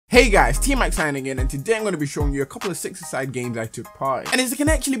Hey guys, T-Max signing in, and today I'm going to be showing you a couple of 6-a-side games I took part in. And it can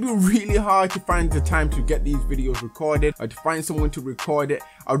actually be really hard to find the time to get these videos recorded or to find someone to record it.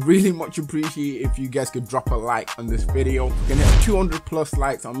 I'd really much appreciate if you guys could drop a like on this video. We're going to hit 200 plus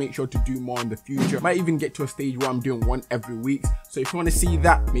likes. I'll make sure to do more in the future. Might even get to a stage where I'm doing one every week. So if you want to see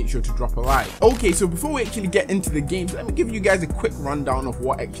that, make sure to drop a like. Okay, so before we actually get into the games, let me give you guys a quick rundown of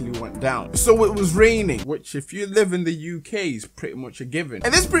what actually went down. So it was raining, which if you live in the UK is pretty much a given.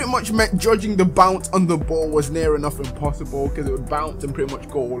 And this pretty much meant judging the bounce on the ball was near enough impossible because it would bounce and pretty much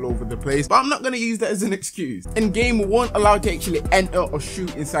go all over the place. But I'm not going to use that as an excuse. In game, we weren't allowed to actually enter or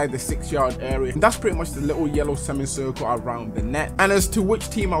shoot inside the 6-yard area. And that's pretty much the little yellow semicircle around the net. And as to which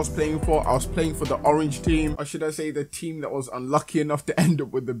team I was playing for the orange team, or should I say the team that was unlucky enough to end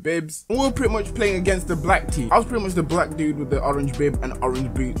up with the bibs. And we were pretty much playing against the black team. I was pretty much the black dude with the orange bib and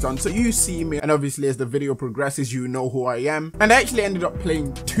orange boots on. So you see me, and obviously as the video progresses, you know who I am. And I actually ended up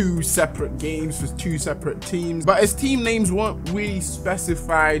playing two separate games with two separate teams, but as team names weren't really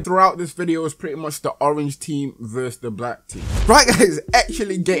specified throughout this video, was pretty much the orange team versus the black team. Right guys,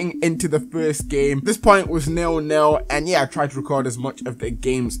 actually getting into the first game. This point was 0-0, and yeah, I tried to record as much of the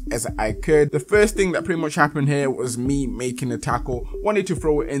games as I could. The first thing that pretty much happened here was me making a tackle. Wanted to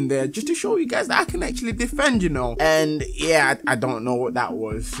throw it in there just to show you guys that I can actually defend, you know. And yeah, I don't know what that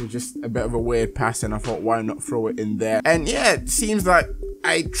was. So just a bit of a weird pass, and I thought, why not throw it in there? And yeah, it seems like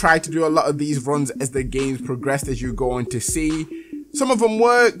I tried to do a lot of these runs as the games progressed, as you're going to see. Some of them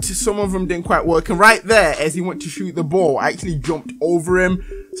worked, some of them didn't quite work. And right there, as he went to shoot the ball, I actually jumped over him.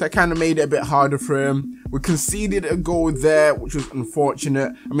 So I kind of made it a bit harder for him. We conceded a goal there, which was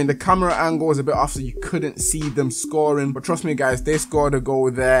unfortunate. I mean, the camera angle was a bit off, so you couldn't see them scoring. But trust me, guys, they scored a goal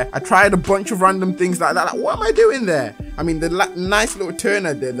there. I tried a bunch of random things like that. Like, what am I doing there? I mean, the nice little turn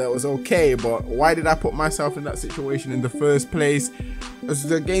I did that was okay, but why did I put myself in that situation in the first place? As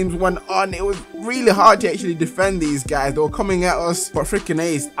the games went on, it was really hard to actually defend these guys. They were coming at us, but freaking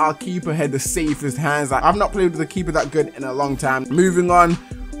ace, our keeper had the safest hands. Like, I've not played with a keeper that good in a long time. Moving on.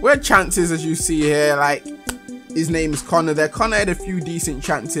 We had chances, as you see here, like his name is Connor there. Connor had a few decent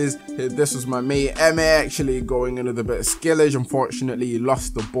chances. This was my mate Emma actually going in with a bit of skillage. Unfortunately, he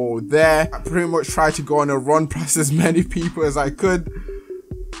lost the ball there. I pretty much tried to go on a run past as many people as I could.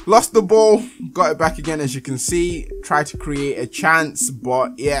 Lost the ball, got it back again, as you can see. Tried to create a chance,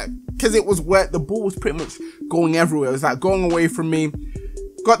 but yeah, because it was wet, the ball was pretty much going everywhere. It was like going away from me.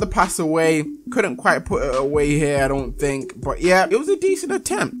 Got the pass away, couldn't quite put it away here, I don't think. But yeah, it was a decent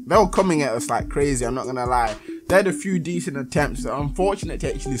attempt. They were coming at us like crazy, I'm not gonna lie. They had a few decent attempts. Unfortunate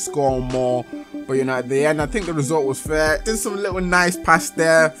to actually score more, but you know, at the end, I think the result was fair. Did some little nice pass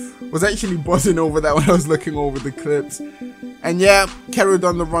there. Was actually buzzing over that when I was looking over the clips. And yeah, carried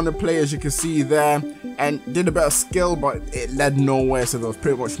on the run of play, as you can see there, and did a bit of skill, but it led nowhere, so there was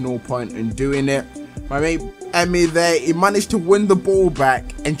pretty much no point in doing it. My mate Emmy there, he managed to win the ball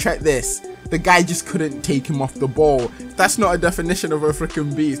back, and check this, the guy just couldn't take him off the ball. That's not a definition of a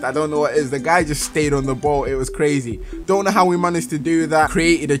freaking beast. I don't know what it is. The guy just stayed on the ball. It was crazy. Don't know how we managed to do that.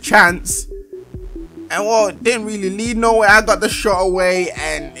 Created a chance, and well, it didn't really lead nowhere. I got the shot away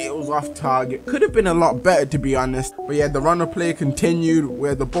and it was off target. Could have been a lot better, to be honest. But yeah, the run of play continued. We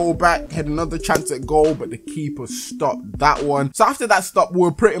had the ball back, had another chance at goal, but the keeper stopped that one. So after that stop, we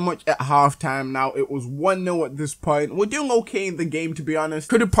were pretty much at halftime now. It was 1-0 at this point. We're doing okay in the game, to be honest.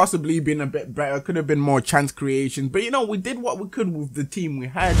 Could have possibly been a bit better. Could have been more chance creation. But you know, we did what we could with the team we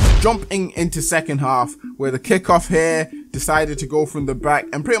had. Jumping into second half, where the kickoff here, decided to go from the back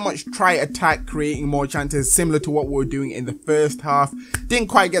and pretty much try attack, creating more chances similar to what we were doing in the first half. Didn't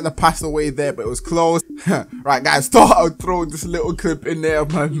quite get the pass away there, but it was close. Right guys, thought I would throw this little clip in there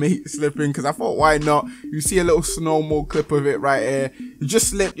of my mate slipping, because I thought, why not? You see a little slow mo clip of it right here. He just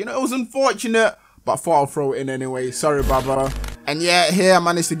slipped, you know, it was unfortunate, but I thought I'll throw it in anyway. Sorry, Baba. And yeah, here I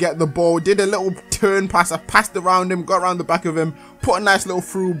managed to get the ball, did a little turn pass, I passed around him, got around the back of him, put a nice little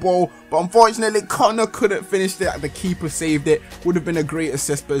through ball, but unfortunately Connor couldn't finish it. The keeper saved it. Would have been a great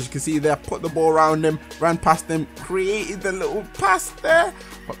assist, but as you can see there, put the ball around him, ran past him, created the little pass there,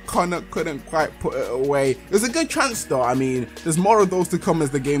 but Connor couldn't quite put it away. It was a good chance though. I mean, there's more of those to come as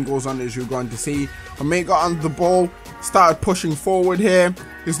the game goes on, as you're going to see. My mate got on the ball, started pushing forward here.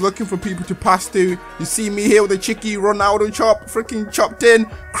 He's looking for people to pass to. You see me here with a cheeky Ronaldo chop, freaking chopped in,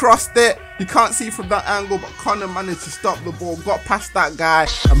 crossed it. You can't see from that angle, but Connor managed to stop the ball, got past that guy,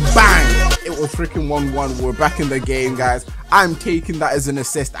 and bang! It was freaking 1-1. We're back in the game, guys. I'm taking that as an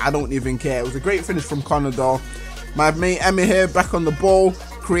assist. I don't even care. It was a great finish from Connor, though. My mate Emmy here, back on the ball,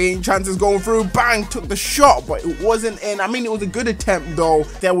 creating chances, going through, bang, took the shot, but it wasn't in. I mean, it was a good attempt, though.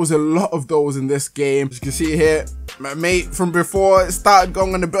 There was a lot of those in this game. As you can see here, My mate from before started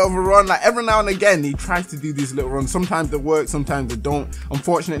going on a bit of a run. Like every now and again, he tries to do these little runs. Sometimes they work, sometimes they don't.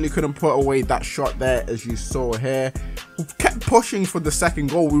 Unfortunately, couldn't put away that shot there, as you saw here. We kept pushing for the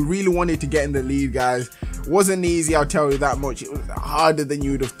second goal. We really wanted to get in the lead, guys. It wasn't easy, I'll tell you that much. It was harder than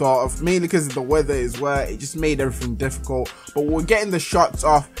you would have thought of, mainly because of the weather as well. It just made everything difficult. But we were getting the shots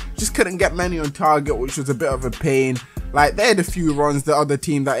off, just couldn't get many on target, which was a bit of a pain. Like, they had a few runs, the other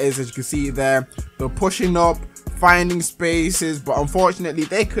team that is, as you can see there. They're pushing up, finding spaces, but unfortunately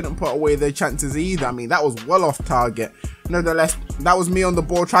they couldn't put away their chances either. I mean, that was well off target. Nevertheless, that was me on the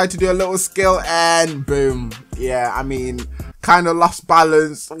ball, tried to do a little skill, and boom. Yeah, I mean, kind of lost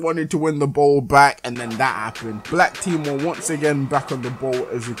balance, wanted to win the ball back, and then that happened. Black team were once again back on the ball,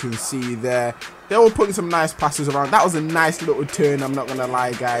 as you can see there. They were putting some nice passes around. That was a nice little turn, I'm not gonna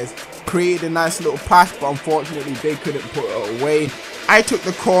lie, guys. Created a nice little pass, but unfortunately they couldn't put it away. I took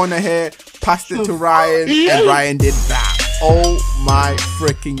the corner here, passed it to Ryan, and Ryan did that. Oh my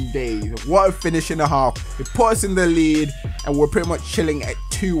freaking days. What a finish and a half. It put us in the lead, and we're pretty much chilling at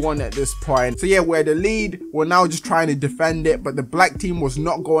 2-1 at this point. So yeah, we're the lead. We're now just trying to defend it, but the black team was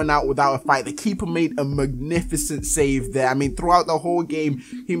not going out without a fight. The keeper made a magnificent save there. I mean, throughout the whole game,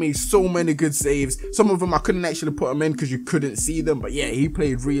 he made so many good saves. Some of them I couldn't actually put them in because you couldn't see them, but yeah, he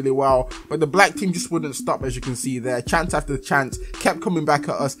played really well. But the black team just wouldn't stop, as you can see there. Chance after chance kept coming back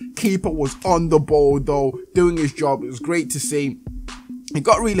at us. Keeper was on the ball though, doing his job. It was great to see. It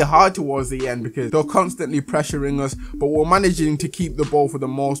got really hard towards the end because they're constantly pressuring us, but we're managing to keep the ball for the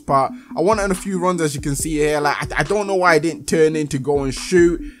most part. I went on a few runs, as you can see here. Like, I don't know why I didn't turn in to go and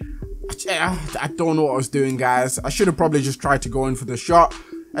shoot. I don't know what I was doing, guys. I should have probably just tried to go in for the shot.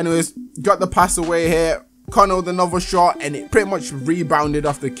 Anyways, got the pass away here. Connor with another shot, and it pretty much rebounded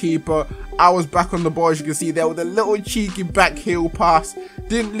off the keeper. I was back on the ball, as you can see there, with a little cheeky back heel pass.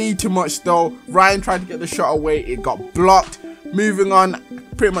 Didn't lead to much though. Ryan tried to get the shot away. It got blocked. Moving on,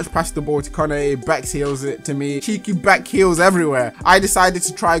 pretty much passed the ball to Connor. He back heels it to me. Cheeky back heels everywhere. I decided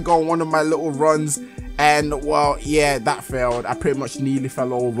to try go on one of my little runs, and well, yeah, that failed. I pretty much nearly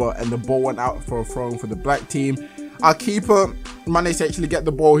fell over, and the ball went out for a throw for the black team. Our keeper managed to actually get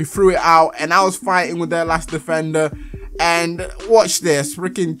the ball. He threw it out, and I was fighting with their last defender. And watch this,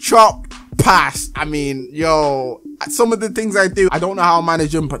 freaking chop pass. I mean, yo, some of the things I do, I don't know how I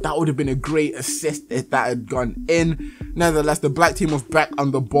manage them, but that would have been a great assist if that had gone in. Nevertheless, the black team was back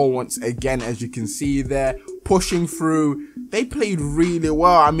on the ball once again, as you can see there, pushing through. They played really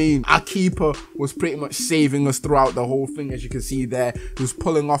well. I mean, our keeper was pretty much saving us throughout the whole thing, as you can see there. He was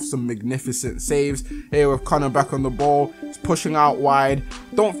pulling off some magnificent saves. Here with Connor back on the ball, he's pushing out wide.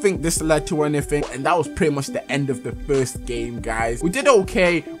 Don't think this led to anything, and that was pretty much the end of the first game, guys. We did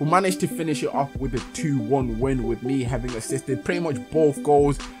okay. We managed to finish it off with a 2-1 win, with me having assisted pretty much both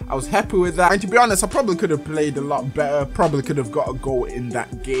goals. I was happy with that, and to be honest, I probably could have played a lot better. Probably could have got a goal in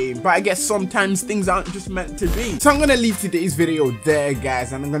that game, but I guess sometimes things aren't just meant to be. So I'm gonna leave today's video there,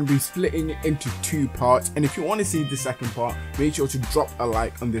 guys, and I'm gonna be splitting it into 2 parts. And if you want to see the second part, make sure to drop a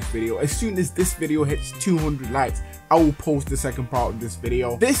like on this video. As soon as this video hits 200 likes, I will post the second part of this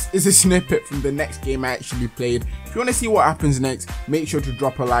video. This is a snippet from the next game I actually played. If you want to see what happens next, make sure to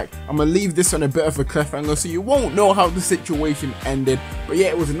drop a like. I'm gonna leave this on a bit of a cliffhanger, so you won't know how the situation ended. But yeah,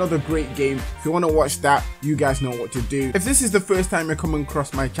 it was another great game. If you want to watch that, you guys know what to do. If this is the first time you're coming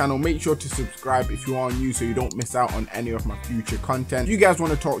across my channel, make sure to subscribe if you are new, so you don't miss out on any of my future content. If you guys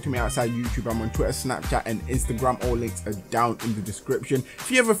want to talk to me outside YouTube, I'm on Twitter, Snapchat, and Instagram. All links are down in the description.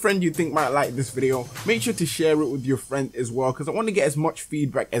 If you have a friend you think might like this video, make sure to share it with your friend as well, because I want to get as much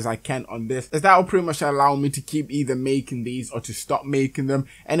feedback as I can on this, as that will pretty much allow me to keep either making these or to stop making them.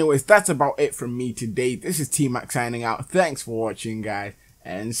 Anyways, that's about it from me today. This is T-Mac signing out. Thanks for watching, guys,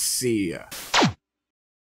 and see ya.